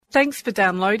Thanks for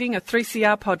downloading a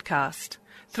 3CR podcast.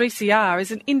 3CR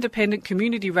is an independent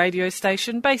community radio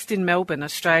station based in Melbourne,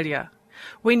 Australia.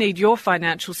 We need your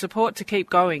financial support to keep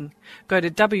going. Go to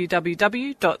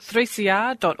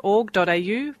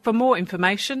www.3cr.org.au for more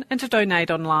information and to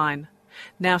donate online.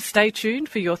 Now stay tuned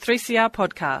for your 3CR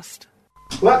podcast.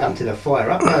 Welcome to the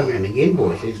Fire Up program again,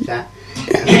 boys. Good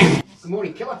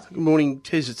morning, Killer. Good morning,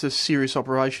 Tez. It's a serious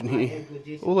operation here.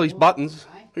 All these buttons.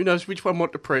 Who knows which one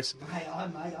what to press? Mate,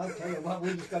 I'll tell you what,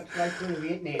 we just got straight through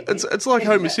Vietnam. It's like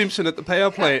Homer Simpson at the power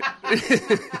plant. There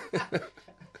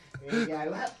you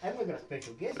go. And we've got a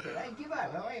special guest today.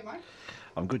 Gibbo, how are you, mate?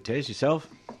 I'm good, Tez. Yourself?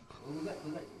 We've got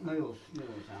Neil's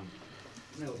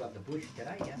up the bush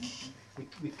today, yeah.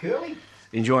 With Curly.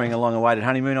 Enjoying a long-awaited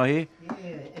honeymoon, I hear?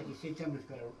 Yeah, as you said, someone's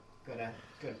got to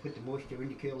put the moisture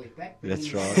into Curly's back.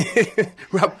 That's right.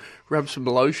 Rub some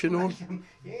lotion on.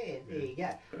 Yeah, there you go.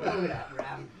 Well,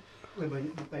 we've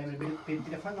been having a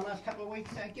bit of fun the last couple of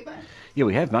weeks, Gibbo. Yeah,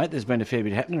 we have, mate. There's been a fair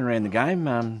bit happening around the game.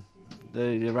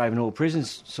 The Ravenhall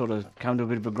prison's sort of come to a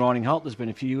bit of a grinding halt. There's been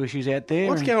a few issues out there.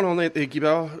 What's going on out there,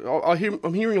 Gibbo?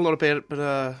 I'm hearing a lot about it,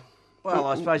 but... Well,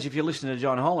 I suppose if you listen to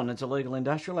John Holland, it's illegal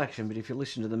industrial action. But if you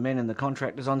listen to the men and the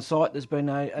contractors on site, there's been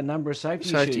a number of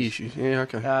safety issues. Yeah,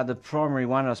 okay. The primary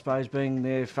one, I suppose, being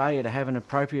their failure to have an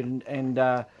appropriate and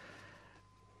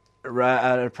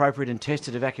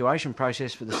tested evacuation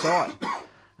process for the site.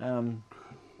 A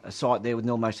site there with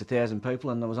almost 1,000 people,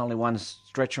 and there was only one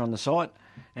stretcher on the site.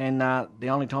 And the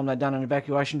only time they'd done an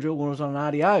evacuation drill was on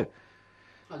an RDO.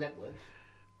 Oh, that works.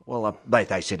 Well,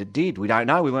 they said it did. We don't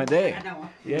know. We weren't there.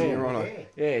 Yeah, right.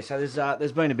 Yeah. So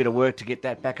there's been a bit of work to get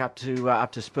that back up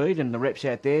to speed, and the reps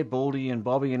out there, Baldy and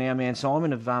Bobby and our man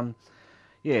Simon, have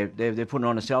they're putting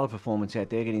on a stellar performance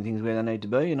out there, getting things where they need to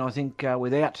be. And I think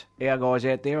without our guys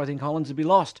out there, I think Hollands would be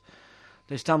lost.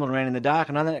 They're stumbling around in the dark,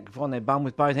 and I think they can find their bum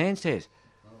with both hands, Tez.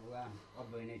 Well,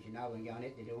 I've been, as you know, going out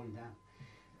there doing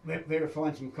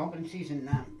verifying some competencies, and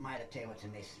mate, I tell you what's a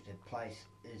mess. The place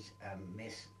is a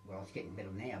mess. Well, it's getting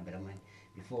better now, but I mean,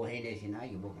 beforehand, as you know,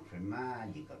 you're walking through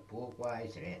mud, you've got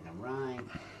walkways, they're out in the rain,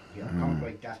 you've got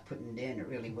concrete dust putting down, it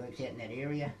really works out in that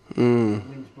area. The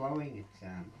wind's blowing,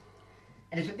 and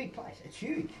it's a big place, it's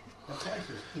huge. The place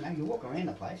is, you walk around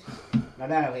the place, and I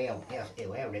don't know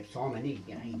how our rep Simon, he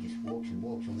just walks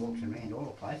around all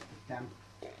the place, but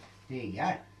there you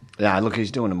go. Yeah, look,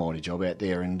 he's doing a mighty job out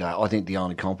there, and I think the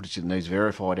only competency that needs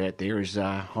verified out there is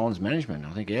Holland's management.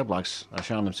 I think our blokes are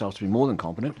showing themselves to be more than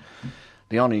competent.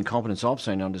 The only incompetence I've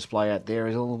seen on display out there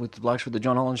is all with the blokes with the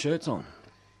John Holland shirts on.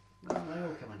 Well, they all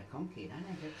come under Comcare, don't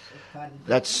they? That's part of the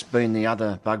That's been the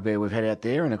other bugbear we've had out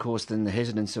there, and of course then the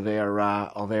hesitance of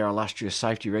our illustrious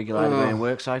safety regulator around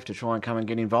WorkSafe to try and come and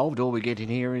get involved. All we get in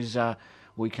here is...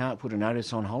 we can't put a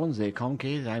notice on Hollands. They're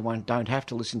Comcare. They don't have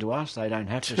to listen to us. They don't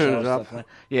have to Turn show it us up.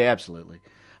 Yeah, absolutely.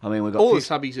 I mean, we've got all the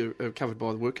subbies are covered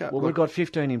by the WorkSafe. Well, we've got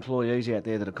 15 employees out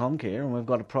there that are Comcare, and we've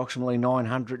got approximately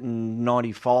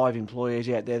 995 employees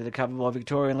out there that are covered by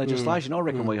Victorian legislation. I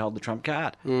reckon we hold the trump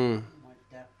card. yeah,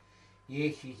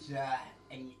 she's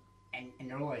and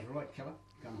they're always right, Killer.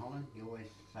 John Holland, you always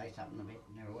say something about it,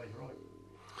 and they're always right.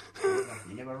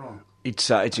 You're never wrong.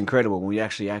 It's incredible. We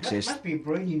actually access... Must be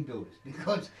breeding builders,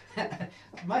 because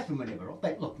most of them are never wrong.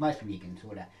 But look, most of them you can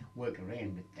sort of work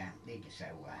around, but they're just so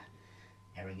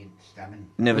arrogant, stubborn.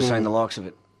 Never seen the likes of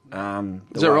it.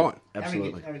 Is that right?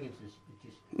 Absolutely. Arrogance is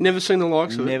just... Never seen the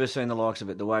likes of it? Never seen the likes of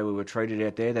it. The way we were treated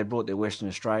out there. They brought their Western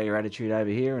Australia attitude over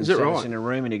here and Is that sat right? us in a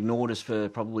room and ignored us for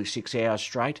probably 6 hours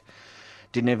straight.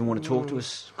 Didn't even want to talk to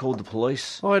us. Called the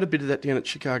police. I had a bit of that down at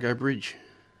Chicago Bridge.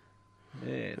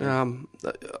 Yeah.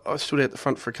 I stood out the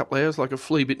front for a couple of hours like a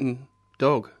flea-bitten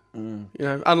dog.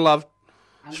 Unloved,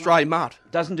 stray mutt.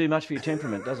 Doesn't do much for your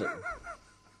temperament, does it?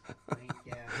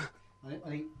 I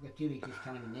think what Julie's just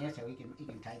telling him now, so he can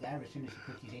take over as soon as he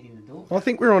puts his head in the door. I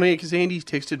think we're on air because Andy's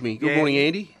texted me. Good morning,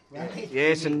 Andy.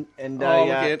 Yes, and Look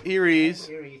out. Here he is.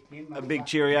 Jim. a big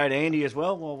cheerio to Andy as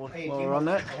well while we're on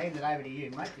that. I'll hand it over to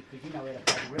you, mate, because you know how to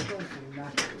play the records,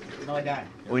 and I don't.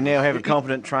 We now have a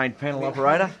competent trained panel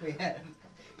operator. We have.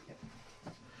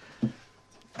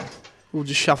 We'll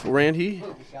just shuffle around here.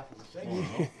 We'll just shuffle the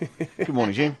seats. Good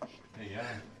morning, Jim. There you go.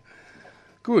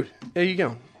 Good. How you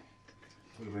going?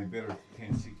 Would have been better if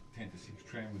 10 to 6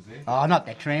 tram was there. Oh, not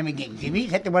that tram again, Jimmy.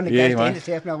 Is that the one that Yeah, goes down mate. to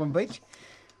South Melbourne Beach?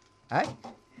 Hey?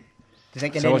 Does that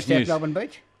go So down to what's South news? Melbourne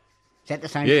Beach? Is that the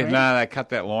same Yeah, tram? no, they cut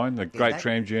that line. The great they?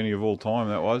 tram journey of all time,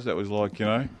 that was. That was like,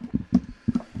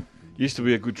 used to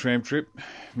be a good tram trip.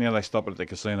 Now they stop it at the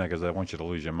casino because they want you to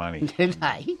lose your money. Did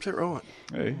they? Is that right?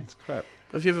 Yeah, it's crap.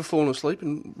 Have you ever fallen asleep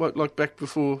and woke like back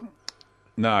before?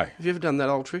 No, Have you ever done that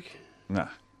old trick? no.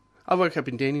 I woke up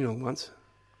in Dandenong once.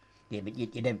 Yeah, but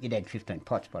you'd had 15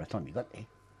 pots by the time you got there.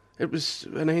 It was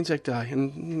an Anzac Day,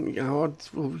 and I'd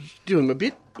doing my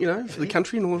bit, for the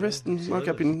country and all the rest, and woke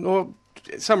up in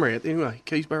somewhere out there anyway,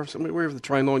 Keysborough, somewhere, wherever the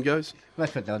train line goes. Well,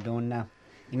 that's what they were doing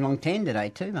in Long Tan today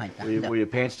too, mate. Were your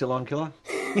pants still on, Killer?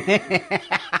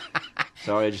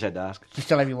 Sorry, I just had to ask. Do you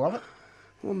still have your wallet?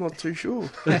 Well, I'm not too sure.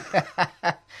 There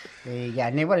you go.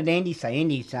 Now, what did Andy say?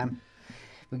 Andy's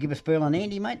we'll give a spur on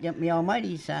Andy, mate. My old mate,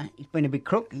 he's been a bit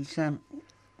crook. He's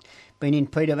been in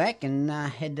Peter back and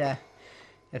had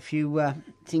a few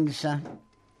things,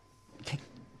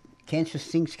 cancerous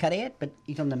things cut out, but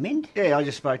he's on the mend. Yeah, I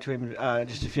just spoke to him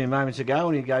just a few moments ago,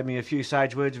 and he gave me a few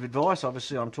sage words of advice.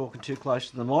 Obviously, I'm talking too close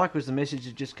to the mic as the message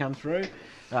has just come through.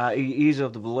 He is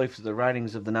of the belief that the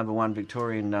ratings of the number one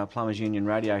Victorian Plumbers Union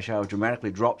radio show have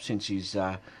dramatically dropped since his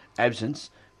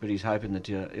absence, but he's hoping that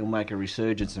he'll make a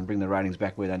resurgence and bring the ratings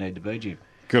back where they need to be, Jim.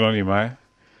 Good on you, mate.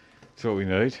 That's what we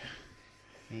need.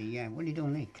 There you go. What are you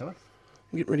doing there, Killer?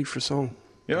 I'm getting ready for a song.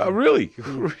 Yeah, really?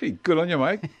 Really good on you,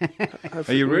 mate.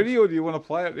 Are you ready, or do you want to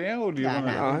play it now, or do you want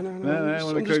to...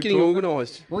 No. I'm just getting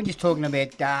organised. We're just talking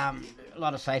about a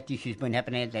lot of safety issues been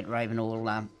happening at that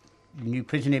Ravenhall new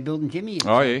prison they're building, Jimmy.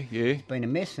 It's been a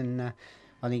mess, and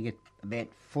I think about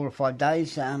 4 or 5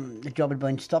 days the job had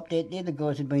been stopped out there. The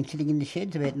guys had been sitting in the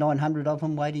sheds, about 900 of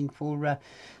them, waiting for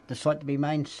the site to be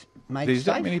made There's safe.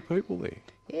 that many people there?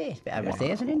 Yeah, it's about over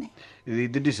 1,000, isn't The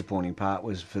disappointing part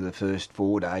was for the first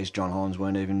 4 days, John Hollands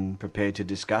weren't even prepared to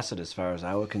discuss it as far as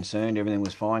they were concerned. Everything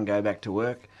was fine, go back to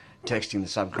work, texting the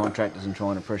subcontractors and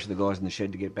trying to pressure the guys in the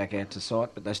shed to get back out to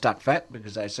site. But they stuck fat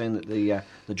because they seen that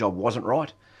the job wasn't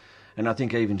right. And I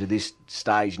think even to this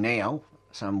stage now,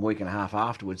 some week and a half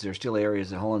afterwards, there are still areas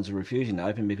that Hollands are refusing to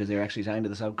open because they're actually saying to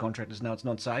the subcontractors, no, it's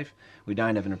not safe. We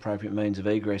don't have an appropriate means of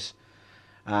egress.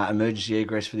 Emergency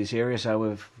egress for this area, so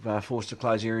we've forced to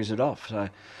close areas it off. So,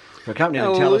 for a company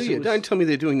to tell us, don't tell me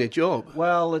they're doing their job.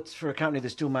 Well, it's for a company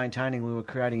that's still maintaining we were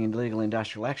creating illegal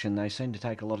industrial action. They seem to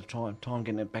take a lot of time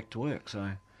getting it back to work.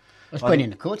 So, It's been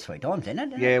in the courts 3 times,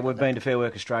 hasn't it? Yeah, we've been to Fair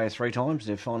Work Australia 3 times.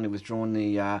 They've finally withdrawn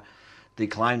the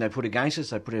claim they put against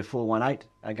us. They put a 418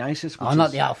 against us. Oh,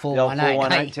 not the old 418. The old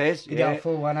 418 test. The old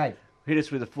 418. Hit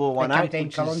us with a 418,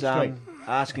 which Collins is Street.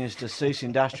 asking us to cease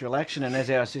industrial action. And as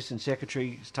our Assistant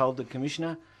Secretary has told the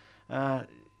Commissioner,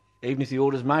 even if the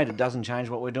order's made, it doesn't change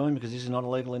what we're doing because this is not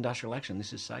illegal industrial action.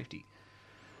 This is safety.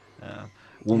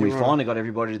 When we finally got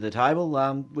everybody to the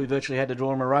table, we virtually had to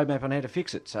draw them a roadmap on how to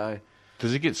fix it. So,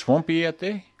 does it get swampy out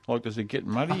there? Like, does it get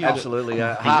muddy? Absolutely.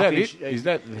 Is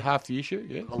that half the issue?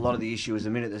 Yeah. A lot of the issue is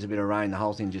the minute there's a bit of rain, the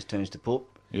whole thing just turns to poop.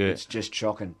 Yeah. It's just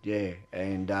shocking, yeah.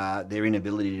 And their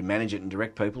inability to manage it and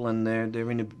direct people, and their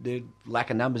lack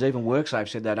of numbers. Even WorkSafe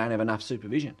said they don't have enough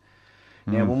supervision.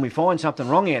 Now, when we find something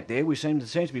wrong out there, there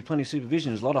seems to be plenty of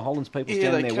supervision. There's a lot of Hollands people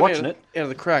standing there watching it. Out of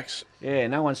the cracks. Yeah,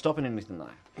 no one's stopping anything,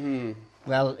 though.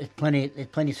 Well, there's plenty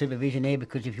of supervision there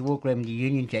because if you walk around with your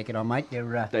union jacket on, mate, they're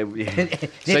walking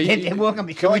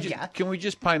beside you. Can we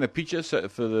just paint a picture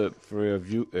for our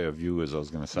viewers? I was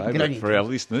going to say, but for our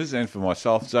listeners and for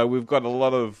myself. So we've got a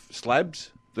lot of slabs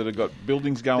that have got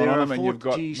buildings going on them, and you've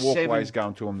got walkways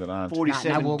going to them that aren't.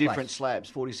 47 different slabs,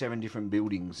 47 different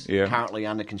buildings currently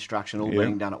under construction, all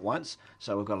being done at once.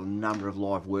 So we've got a number of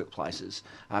live workplaces,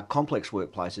 complex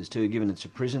workplaces too. Given it's a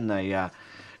prison, they.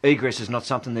 Egress is not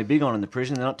something they're big on in the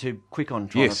prison. They're not too quick on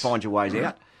trying to find your ways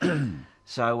out.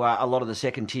 So a lot of the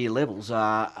second-tier levels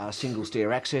are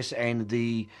single-stair access, and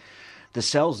the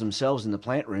cells themselves in the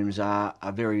plant rooms are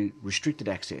very restricted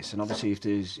access. And obviously,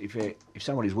 if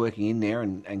somebody's working in there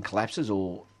and collapses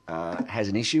or has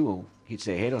an issue or hits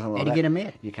their head or something like that, how do you get them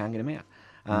out? You can't get them out.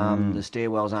 The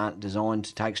stairwells aren't designed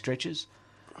to take stretchers.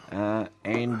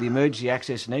 And the emergency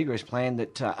access and egress plan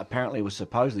that apparently was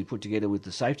supposedly put together with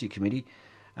the safety committee,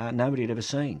 nobody had ever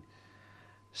seen.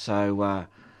 So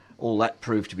all that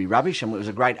proved to be rubbish, and it was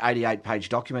a great 88-page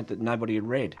document that nobody had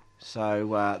read.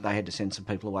 So they had to send some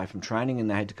people away from training, and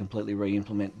they had to completely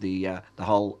re-implement the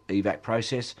whole evac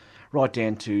process, right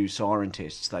down to siren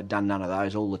tests. They'd done none of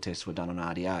those. All the tests were done on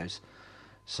RDOs.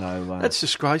 So that's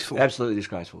disgraceful. Absolutely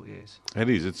disgraceful. Yes, it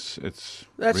is. It's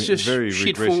just very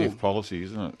regressive form. policy,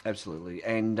 isn't it? Absolutely.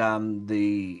 And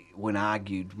when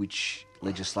argued which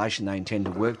legislation they intend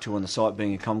to work to on the site,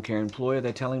 being a Comcare employer,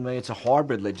 they're telling me it's a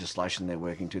hybrid legislation they're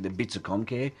working to. They're bits of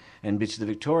Comcare and bits of the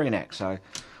Victorian Act. So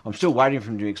I'm still waiting for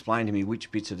them to explain to me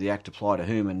which bits of the Act apply to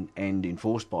whom and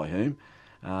enforced by whom.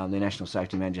 The National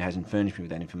Safety Manager hasn't furnished me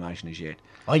with that information as yet.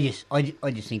 I just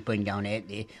think being going out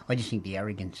there, I just think the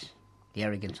arrogance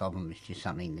of them is just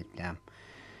something that,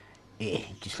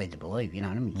 just led to believe. You know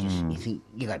what I mean? You think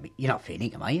you're not fair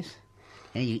dinkum, are you?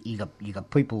 You got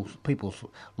people's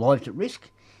lives at risk.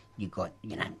 You've got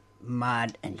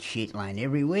mud and shit laying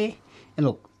everywhere. And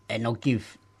look, and I'll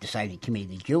give the safety committee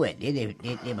the due out there.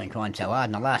 They've been trying so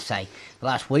hard. And the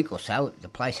last week or so, the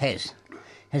place has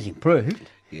improved.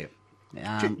 Yeah.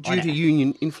 Due to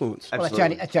union influence. Well, that's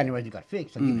the only reason it got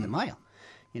fixed. I'll give it the mail.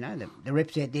 You know, the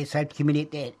reps out there, safety committee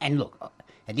out there. And look,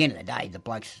 at the end of the day, the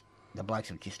blokes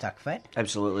have just stuck fat.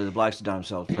 Absolutely, the blokes have done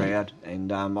themselves proud,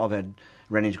 and I've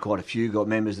ran into quite a few, got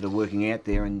members that are working out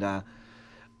there, and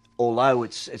although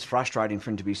it's frustrating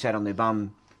for them to be sat on their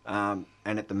bum, and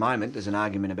at the moment there's an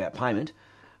argument about payment,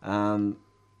 although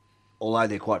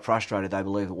they're quite frustrated, they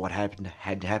believe that what happened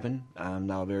had to happen.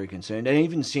 They were very concerned, and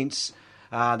even since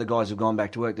the guys have gone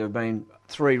back to work, there have been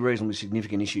 3 reasonably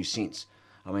significant issues since.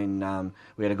 I mean,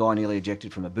 we had a guy nearly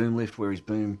ejected from a boom lift where his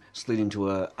boom slid into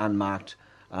an unmarked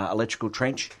electrical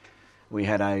trench. We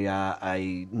had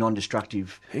a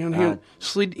non-destructive...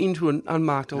 slid into an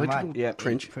unmarked electrical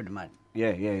trench? Through the mud.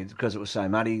 Yeah, because it was so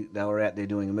muddy. They were out there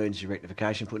doing emergency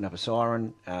rectification, putting up a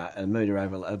siren, a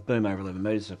boom over 11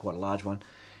 metres, so quite a large one.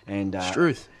 And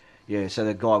Struth. Yeah, so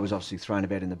the guy was obviously thrown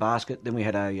about in the basket. Then we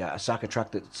had a sucker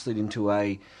truck that slid into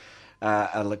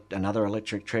another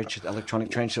electronic trench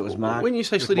that was marked. When you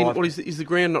say slid in, what is the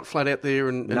ground not flat out there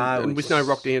and with no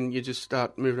rock down, you just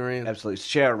start moving around? Absolutely.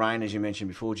 Shower of rain, as you mentioned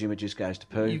before, Jim, it just goes to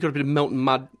poo. You've got a bit of melting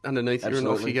mud underneath you and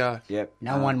off you go. Yep.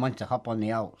 No one wants to hop on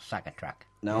the old sucker truck.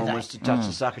 No one wants to touch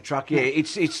the sucker truck. Yeah,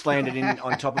 it's landed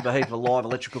on top of a heap of live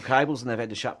electrical cables, and they've had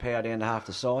to shut power down to half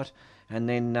the site. And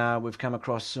then we've come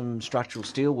across some structural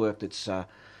steel work that's...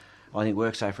 I think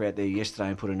WorkSafe were out there yesterday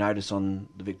and put a notice on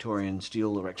the Victorian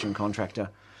steel erection contractor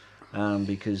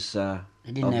because of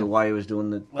the way he was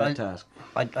doing that task.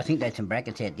 I think they had some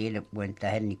brackets out there that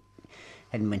they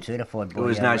hadn't been certified. There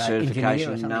was no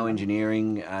certification, no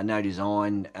engineering, no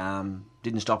design.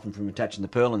 Didn't stop them from attaching the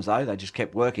purlins though. They just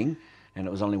kept working, and it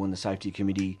was only when the safety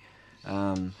committee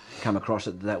come across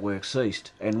it that work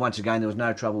ceased. And once again, there was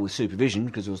no trouble with supervision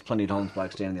because there was plenty of Hollands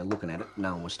blokes down there looking at it.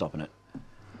 No one was stopping it.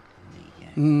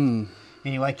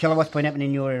 Anyway, Keller, what's been happening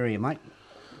in your area, mate?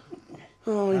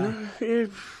 Oh, yeah.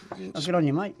 I'll get on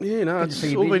you, mate. Yeah, no,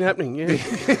 it's all been happening, yeah.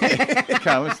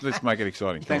 Come on, let's make it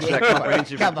exciting. Thanks for that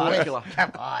comprehensive Come on. Let's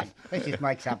just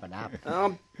make something up.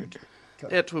 Out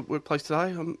to a workplace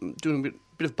today. I'm doing a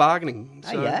bit of bargaining.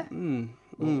 So, yeah?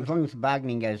 Well, as long as the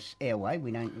bargaining goes our way,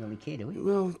 we don't really care, do we?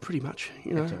 Well, pretty much,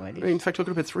 you know. That's the way it is. In fact, I've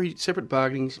got about 3 separate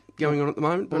bargainings going on at the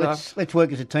moment. Well, let's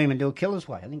work as a team and do it Keller's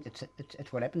way. I think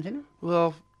that's what happens, isn't it?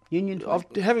 Well, union.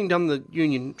 Having done the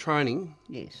union training.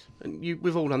 Yes. And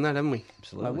we've all done that, haven't we?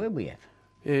 Absolutely. Oh, where we have.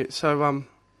 Yeah. So I'll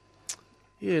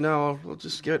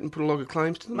just go out and put a log of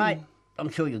claims to them. Mate, I'm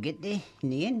sure you'll get there in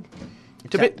the end.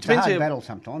 Depends a hard battle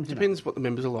sometimes. Depends what the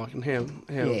members are like and how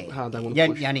hard they want to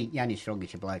push. You only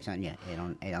strongest your blokes, aren't you?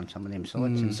 Out on some of them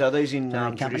sites. So these in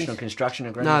traditional construction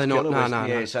agreements? No, they're not.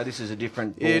 No. So this is a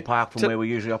different ballpark from where we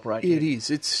usually operate. Yeah, it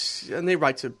is. And their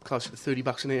rates are closer to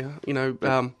 $30 an hour. You know,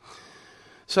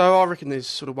 so I reckon there's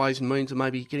sort of ways and means of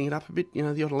maybe getting it up a bit. You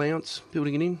know, the odd allowance,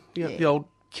 building it in. The old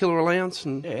killer allowance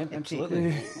and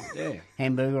absolutely. Yeah.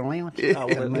 Hamburger allowance. Yeah. Oh,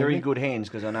 well, they're in good hands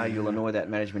because I know you'll annoy that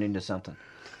management into something.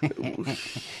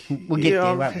 We'll get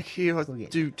there, won't we? I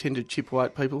do tend to chip away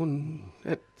at people, and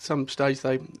at some stage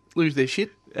they lose their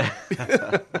shit. There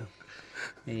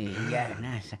you go.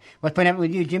 Nice. What's been happening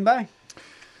with you, Jimbo?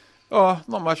 Oh,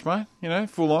 not much, mate. You know,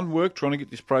 full on work trying to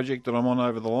get this project that I'm on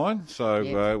over the line.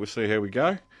 So we'll see how we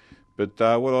go. But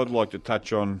what I'd like to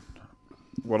touch on,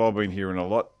 what I've been hearing a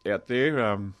lot out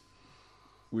there,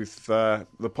 with the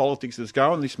politics that's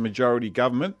going, this majority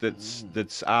government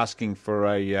that's asking for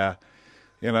a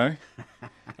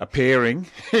pairing.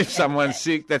 If someone's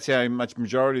sick, that's how much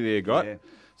majority they've got,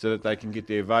 so that they can get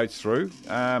their votes through.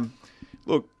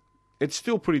 Look, it's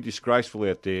still pretty disgraceful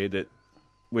out there that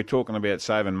we're talking about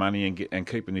saving money and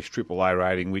keeping this AAA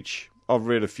rating, which I've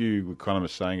read a few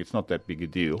economists saying it's not that big a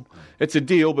deal. It's a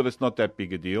deal, but it's not that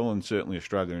big a deal, and certainly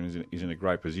Australia is in a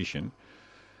great position.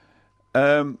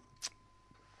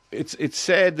 It's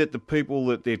sad that the people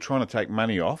that they're trying to take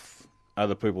money off are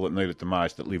the people that need it the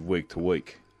most, that live week to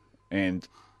week. And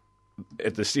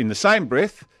in the same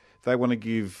breath, they want to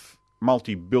give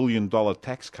multi-billion-dollar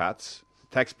tax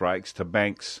breaks to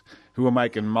banks who are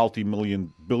making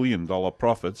multi-billion-dollar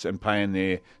profits and paying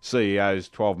their CEOs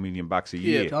 $12 million a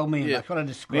year. Yeah, $12 million. That's what I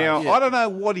described. Now, I don't know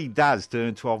what he does to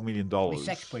earn $12 million. He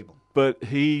sacks people. But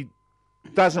he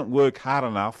doesn't work hard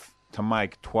enough to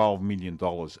make $12 million.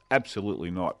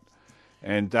 Absolutely not.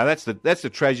 And that's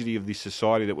the tragedy of this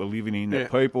society that we're living in.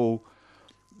 That people,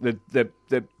 that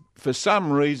for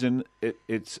some reason,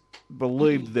 it's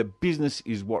believed that business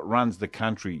is what runs the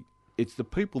country. It's the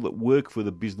people that work for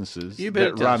the businesses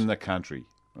that run the country.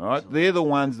 All right, they're the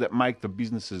ones that make the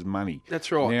businesses money.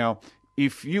 That's right. Now,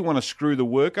 if you want to screw the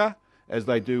worker, as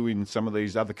they do in some of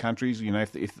these other countries, you know,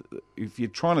 if you're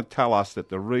trying to tell us that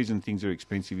the reason things are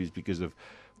expensive is because of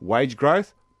wage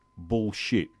growth,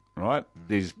 bullshit. Right?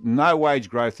 There's no wage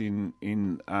growth in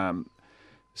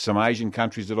some Asian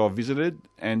countries that I've visited,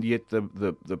 and yet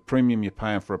the premium you're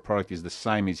paying for a product is the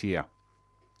same as here.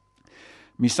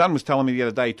 My son was telling me the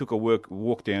other day he took a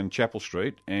walk down Chapel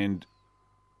Street and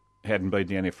hadn't been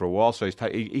down there for a while, so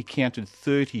he counted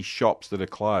 30 shops that are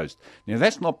closed. Now,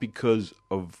 that's not because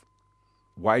of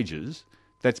wages,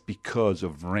 that's because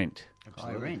of rent.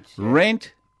 High rents.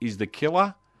 Rent is the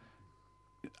killer.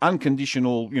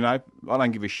 Unconditional, you know, I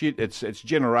don't give a shit. It's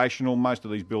generational. Most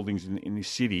of these buildings in this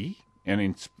city,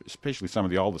 and especially some of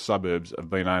the older suburbs, have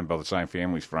been owned by the same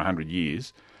families for 100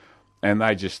 years, and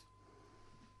they just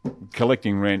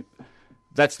collecting rent.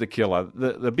 That's the killer.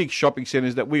 The big shopping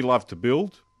centres that we love to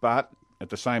build, but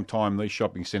at the same time, these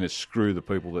shopping centres screw the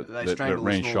people that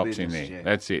rent shops in there. Yeah.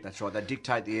 That's it. That's right. They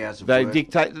dictate the hours of work. They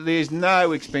dictate. There's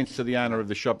no expense to the owner of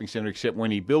the shopping centre except when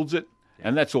he builds it.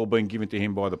 And that's all been given to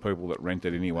him by the people that rent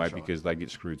it anyway because they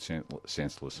get screwed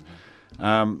senseless.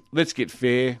 Mm-hmm. Let's get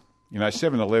fair. You know,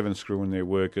 7-Eleven screwing their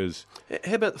workers.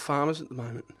 How about the farmers at the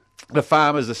moment? The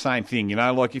farmers, the same thing. You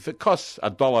know, like if it costs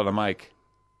 $1 to make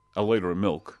a litre of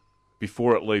milk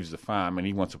before it leaves the farm and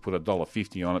he wants to put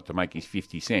 $1.50 on it to make his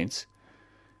 50 cents,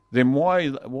 then why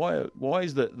is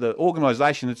the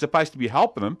organisation that's supposed to be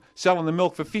helping them selling the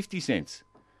milk for 50 cents?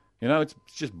 You know, it's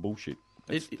just bullshit.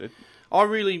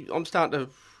 I'm starting to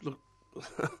look.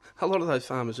 A lot of those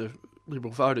farmers are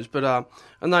Liberal voters, but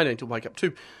and they need to wake up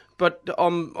too. But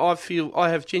I feel I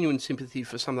have genuine sympathy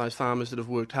for some of those farmers that have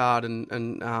worked hard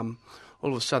and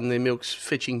all of a sudden their milk's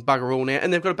fetching bugger all now,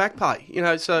 and they've got to back pay. You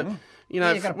know, so you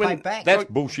know you've got to pay back. That's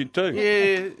bullshit too.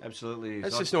 Yeah, absolutely.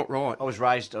 That's just not right. I was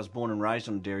born and raised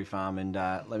on a dairy farm, and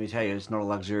let me tell you, it's not a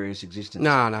luxurious existence.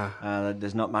 No.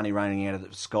 There's not money raining out of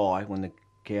the sky when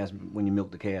you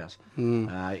milk the cows.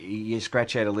 You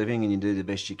scratch out a living and you do the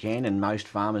best you can, and most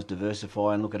farmers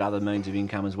diversify and look at other means of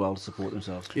income as well to support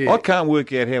themselves. Yeah. I can't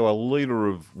work out how a litre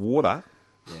of water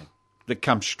that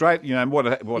comes straight, you know, what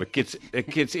it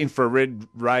gets infrared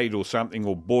rayed or something,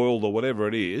 or boiled or whatever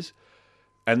it is,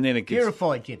 and then it gets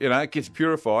purified. You know, it gets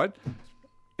purified,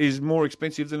 is more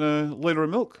expensive than a litre of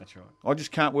milk. That's right. I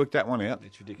just can't work that one out.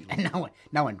 It's ridiculous. And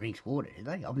no one drinks water, do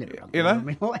they? I've never drunk water in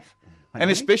my life. And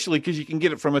especially because you can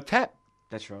get it from a tap.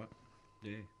 That's right.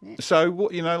 Yeah. So,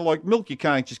 you know, like milk, you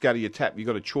can't just go to your tap. You've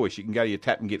got a choice. You can go to your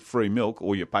tap and get free milk,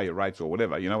 or you pay your rates or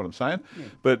whatever. You know what I'm saying? Yeah.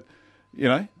 But, you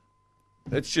know,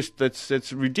 it's ridiculous.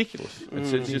 It's just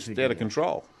ridiculous. Out of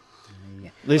control.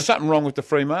 Yeah. There's something wrong with the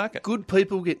free market. Good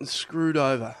people getting screwed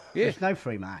over. Yeah. There's no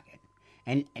free market.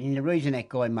 And the reason that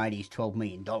guy made his $12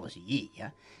 million a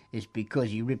year is because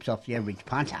he rips off the average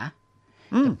punter,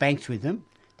 the banks with them,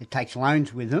 that takes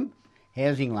loans with them,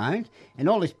 housing loans, and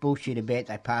all this bullshit about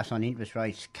they pass on interest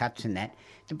rates cuts and that.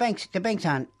 The banks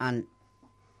aren't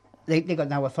they've got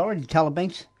no authority to tell the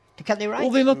banks to cut their rates.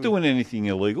 Well, they're not doing anything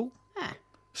illegal.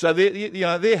 So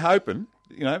they're hoping,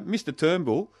 you know, Mr.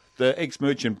 Turnbull, the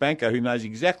ex-merchant banker who knows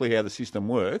exactly how the system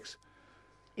works,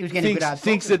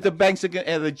 thinks that the banks are going,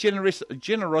 out of the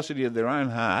generosity of their own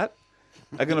heart,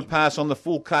 are going to pass on the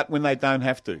full cut when they don't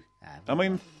have to. I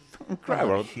mean,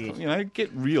 you know, get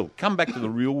real. Come back to the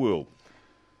real world.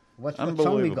 What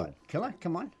song we got? Killer,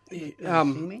 come on. Yeah,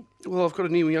 well, I've got a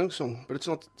Neil Young song, but it's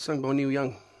not sung by Neil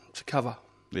Young. It's a cover.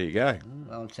 There you go.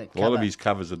 Well, it's a lot of his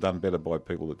covers are done better by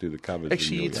people that do the covers.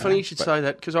 Actually, it's funny you should say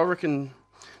that, because I reckon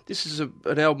this is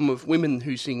an album of women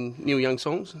who sing Neil Young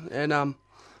songs, and I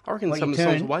reckon some of the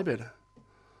songs are way better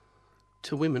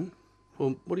to women.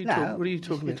 Well, what are you talking about?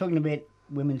 You're talking about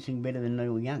women sing better than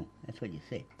Neil Young. That's what you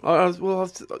said.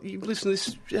 You've listened to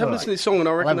this. You haven't listened to this song, and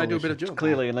I reckon they do a better job. It's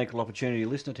clearly an equal opportunity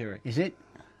listener, Terry. Is it?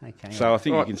 Okay. So I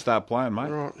think you can start playing, mate.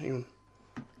 All right, hang on.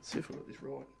 Let's see if I got this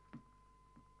right.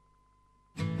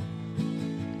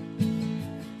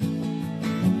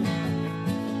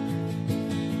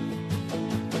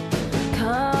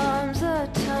 Comes a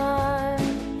time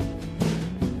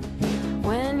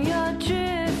when you're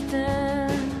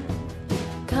drifting.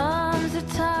 Comes a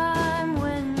time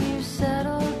when you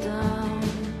settle down.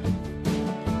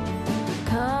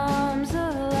 Comes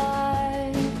a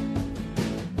light,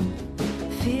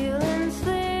 feelings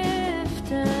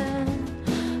lifting.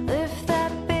 Lift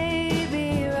that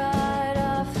baby right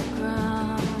off the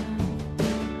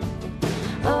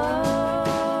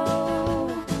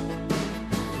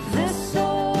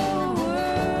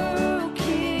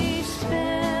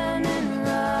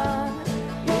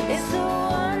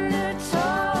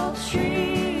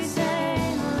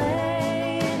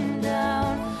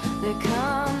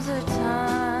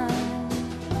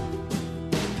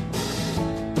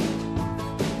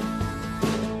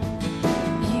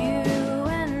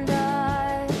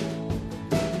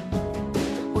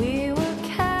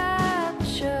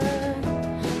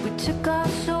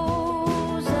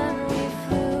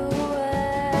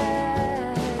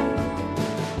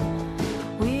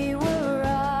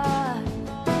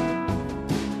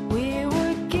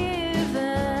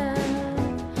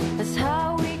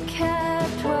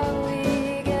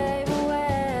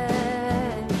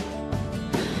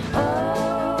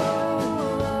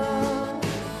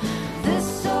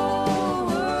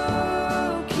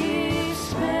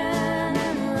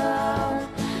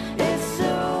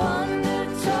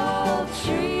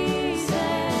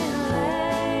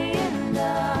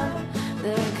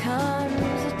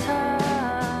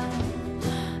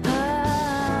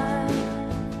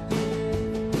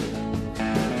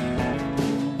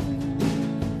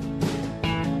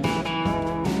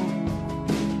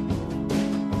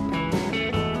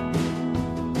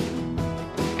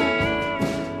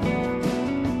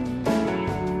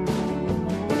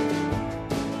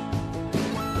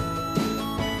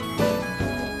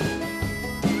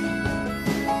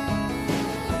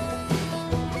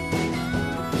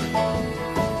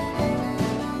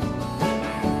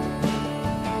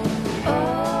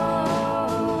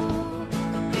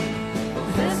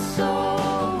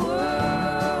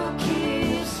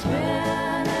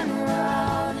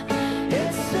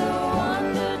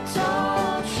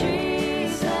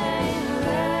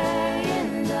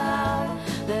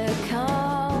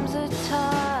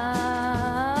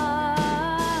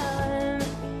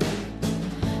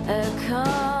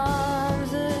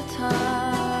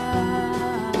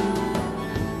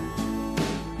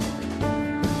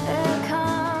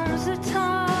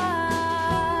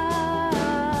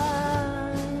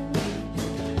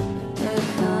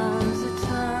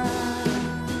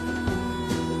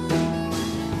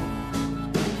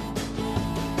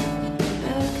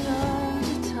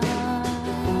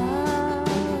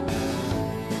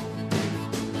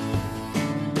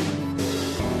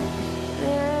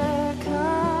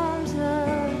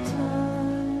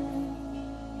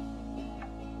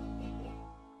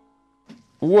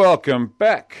Welcome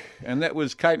back. And that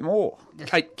was Kate Moore.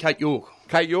 Kate York.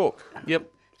 Kate York.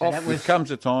 Yep. So There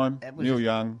comes a time, Neil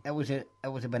Young. That was a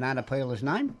banana peeler's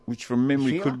name? Which from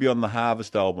memory Sheila? could be on the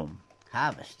Harvest album.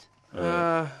 Harvest. Which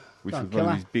Don't was one kill of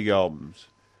her. his big albums.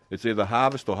 It's either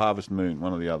Harvest or Harvest Moon,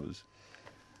 one of the others.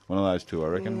 One of those two, I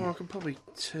reckon. I could probably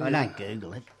tell. I don't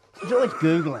Google it. He's always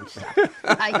Googling stuff.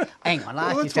 Hey, hang on, I'll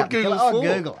ask you that's what something. Google's I'll for.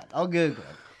 Google it. I'll Google it.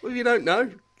 Well, if you don't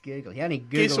know, Google. You only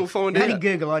Google. Guess we'll find you only out.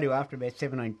 Google I do after about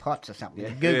 17 pots or something.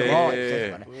 Google Yeah.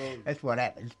 eyes. That's what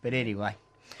happens. But anyway.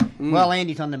 Well,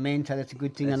 Andy's on the mend, so that's a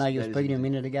good thing. I know you were that is speaking a a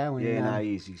minute ago. And, Yeah, no,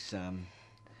 he is.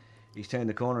 He's turned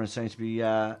the corner and seems to be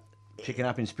picking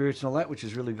up in spirits and all that, which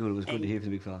is really good. It was good to hear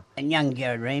from the big fella. And young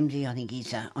Jared Ramsey, I think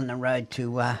he's on the road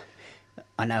to.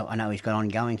 I know he's got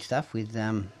ongoing stuff with.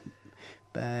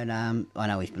 But I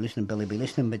know he's been listening. Billy be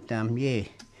listening. But yeah,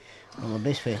 all the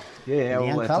best for Yeah, the all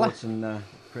young our fella. thoughts and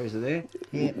prayers are there.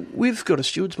 Yeah, we've got a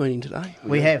stewards meeting today.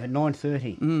 we have at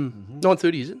 9:30.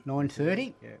 9:30, is it?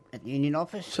 9:30 at the Union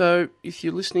office. So if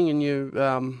you're listening and you You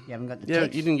haven't got the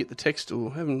text. you didn't get the text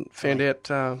or haven't found out,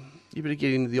 you better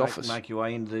get into the office. Make your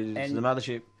way into the And-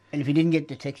 mothership. And if you didn't get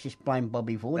the text, just blame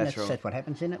Bobby Vaughan. That's right. That's what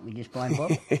happens in it. We just blame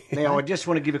Bob. Now, I just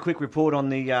want to give a quick report on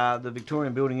the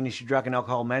Victorian Building Industry Drug and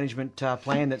Alcohol Management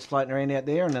plan that's floating around out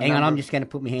there. And Hang on, I'm just going to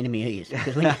put my hand in my ears.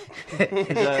 Because we,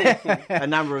 a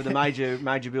number of the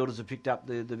major builders have picked up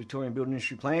the Victorian Building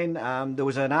Industry Plan. There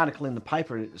was an article in the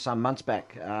paper some months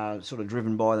back, sort of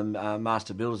driven by the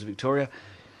Master Builders of Victoria,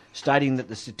 stating that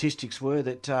the statistics were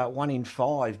that 1 in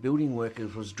 5 building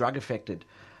workers was drug affected.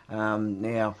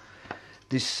 Now,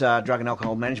 this drug and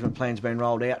alcohol management plan's been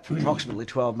rolled out for approximately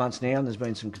 12 months now, and there's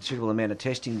been some considerable amount of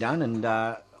testing done. And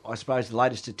I suppose the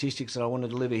latest statistics that I want to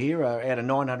deliver here are out of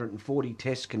 940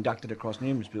 tests conducted across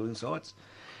numerous building sites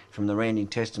from the Randing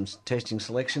testing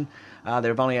selection. There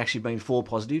have only actually been 4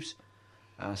 positives,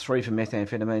 3 for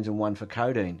methamphetamines and 1 for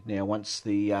codeine. Now, once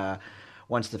the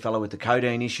fellow with the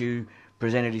codeine issue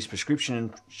presented his prescription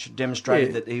and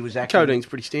demonstrated that he was actually... Codeine's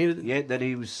pretty standard. Yeah, that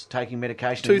he was taking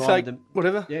medication in line Toothache, with the,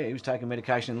 whatever. Yeah, he was taking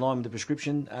medication in line with the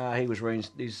prescription. He was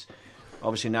he's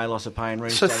obviously no loss of pay and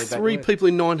So reinstated back to 3 work. people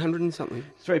in 900 and something.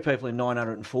 3 people in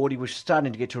 940. We're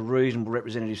starting to get to a reasonable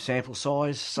representative sample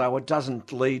size, so it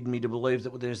doesn't lead me to believe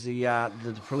that there's the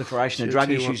proliferation of Sure, drug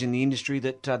tell you issues in the industry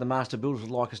that the master builders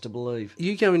would like us to believe.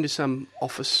 You go into some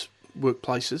office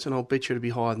workplaces, and I'll bet you it'll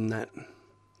be higher than that.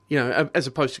 You know, as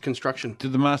opposed to construction.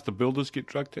 Did the master builders get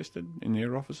drug tested in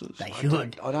their offices? they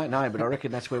should. I don't know, but I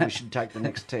reckon that's where we should take the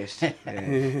next test.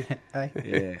 Yeah.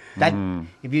 Yeah.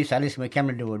 If you say, listen, we're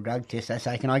coming to do a drug test, they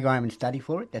say, can I go home and study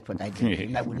for it? That's what they do. Yeah.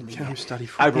 And they wouldn't be Come study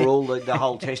for Overall, the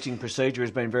whole testing procedure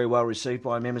has been very well received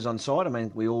by members on site. I mean,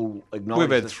 we all acknowledge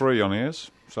We've had the 3 on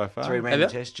ours so far. 3 random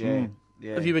Have you? tests, yeah.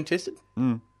 Yeah. Have you been tested?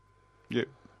 Yep.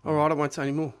 All right, I won't say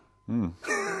any more.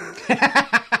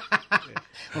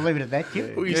 We'll leave it at that,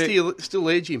 Jim. Well, you still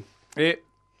there, Jim? Yeah.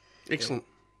 Excellent.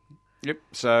 Yep.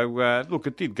 So look,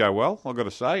 it did go well, I've got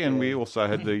to say, and we also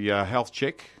had the health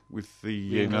check with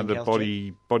the the health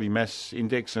body mass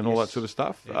index and all that sort of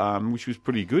stuff, which was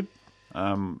pretty good.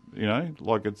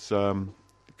 Like it's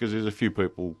because there's a few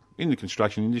people in the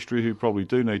construction industry who probably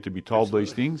do need to be told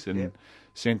these things and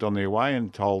sent on their way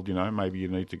and told, maybe you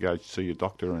need to go see your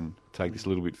doctor and take this a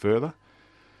little bit further.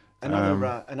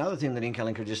 Another thing that Inca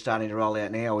Link are just starting to roll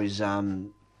out now is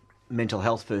mental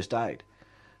health first aid.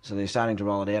 So they're starting to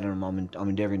roll it out, and I'm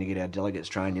endeavouring to get our delegates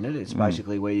trained in it. It's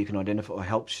basically where you can identify, or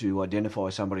helps you identify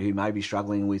somebody who may be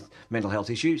struggling with mental health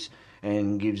issues,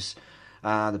 and gives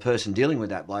the person dealing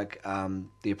with that bloke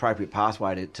the appropriate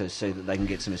pathway to see that they can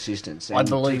get some assistance. And I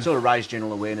believe- to sort of raise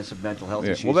general awareness of mental health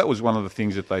issues. Well, that was one of the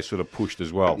things that they sort of pushed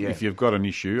as well. Yeah. If you've got an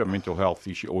issue, a mental health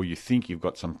issue, or you think you've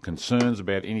got some concerns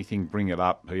about anything, bring it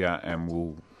up here and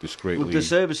we'll discreetly... Look, the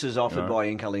services offered by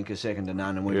Inca Link are second to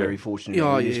none, and we're very fortunate in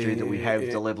the industry that we have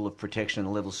the level of protection and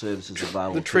the level of services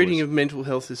available. The to treating us. of mental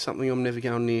health is something I'm never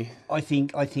going near. I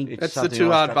think It's That's the something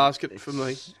too I hard struggle- basket for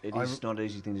me. It is not an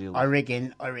easy thing to deal with. I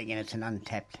reckon it's an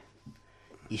untapped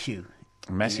issue.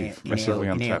 Massively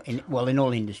untapped. In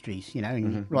all industries,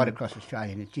 right across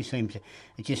Australia, and it just seems to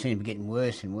be getting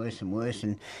worse and worse and worse,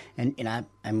 and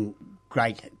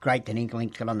great that Inca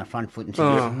Link's got on the front foot and said,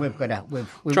 listen, we've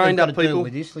Trained got up to deal people.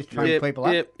 with this. Let's train people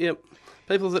up. Yep.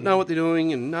 People that know what they're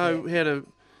doing and know how to,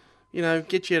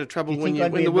 get you out of trouble Do you when think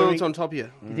I'd be the a world's very- on top of you.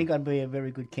 Do you think I'd be a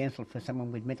very good counsellor for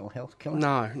someone with mental health, Killer?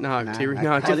 No, Terry, okay.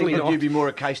 no, I I definitely think not. you'd be more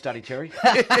a case study, Terry.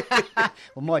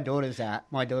 Well, my daughter's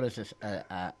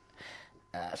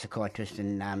psychiatrist,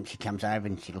 and she comes over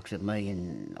and she looks at me,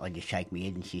 and I just shake my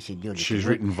head, and she said, She's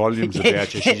written volumes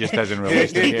about you, she just hasn't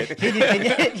released it yet.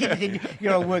 She said,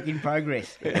 you're a work in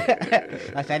progress.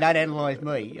 I said, don't analyse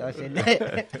me. I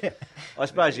said... I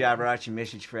suppose the overarching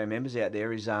message for our members out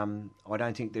there is I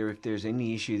don't think if there's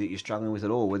any issue that you're struggling with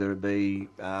at all, whether it be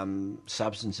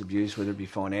substance abuse, whether it be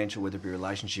financial, whether it be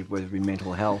relationship, whether it be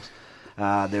mental health,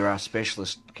 there are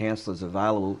specialist counsellors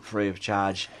available free of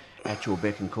charge at your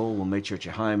beck and call. We'll meet you at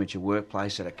your home, at your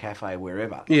workplace, at a cafe,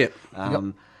 wherever. Yeah.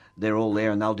 They're all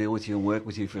there and they'll deal with you and work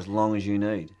with you for as long as you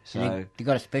need. So you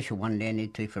got a special one down there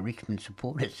too for Richmond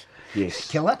supporters. Yes.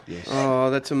 Killer? Yes. Oh,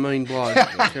 that's a mean blow,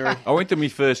 Terry. I went to my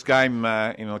first game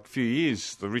in a few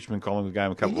years, the Richmond-Collingwood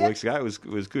game a couple of weeks ago. It was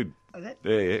good. Yeah,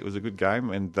 it was a good game,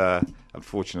 and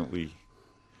unfortunately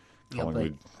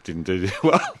Collingwood didn't do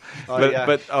well.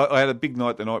 But I had a big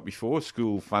night the night before,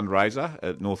 school fundraiser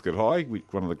at Northcote High,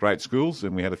 one of the great schools,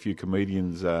 and we had a few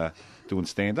comedians doing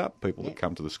stand-up, people that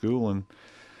come to the school,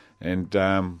 and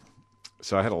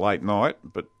so I had a late night,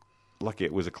 but lucky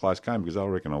it was a close game because I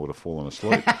reckon I would have fallen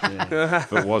asleep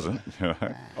if it wasn't.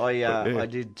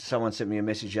 Someone sent me a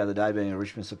message the other day, being a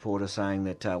Richmond supporter, saying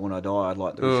that when I die, I'd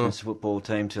like the Richmond football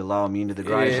team to lower me into the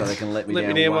grave so they can let me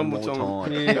down one more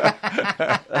time. Yeah.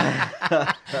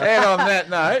 And on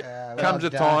that note, Comes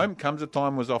a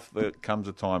Time was off the Comes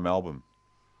a Time album.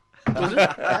 Was it?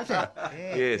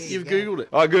 Yes. You've Googled it.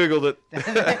 I Googled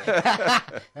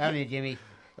it. Haven't you, Jimmy?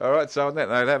 All right, so on that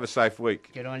note, have a safe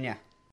week. Good on you.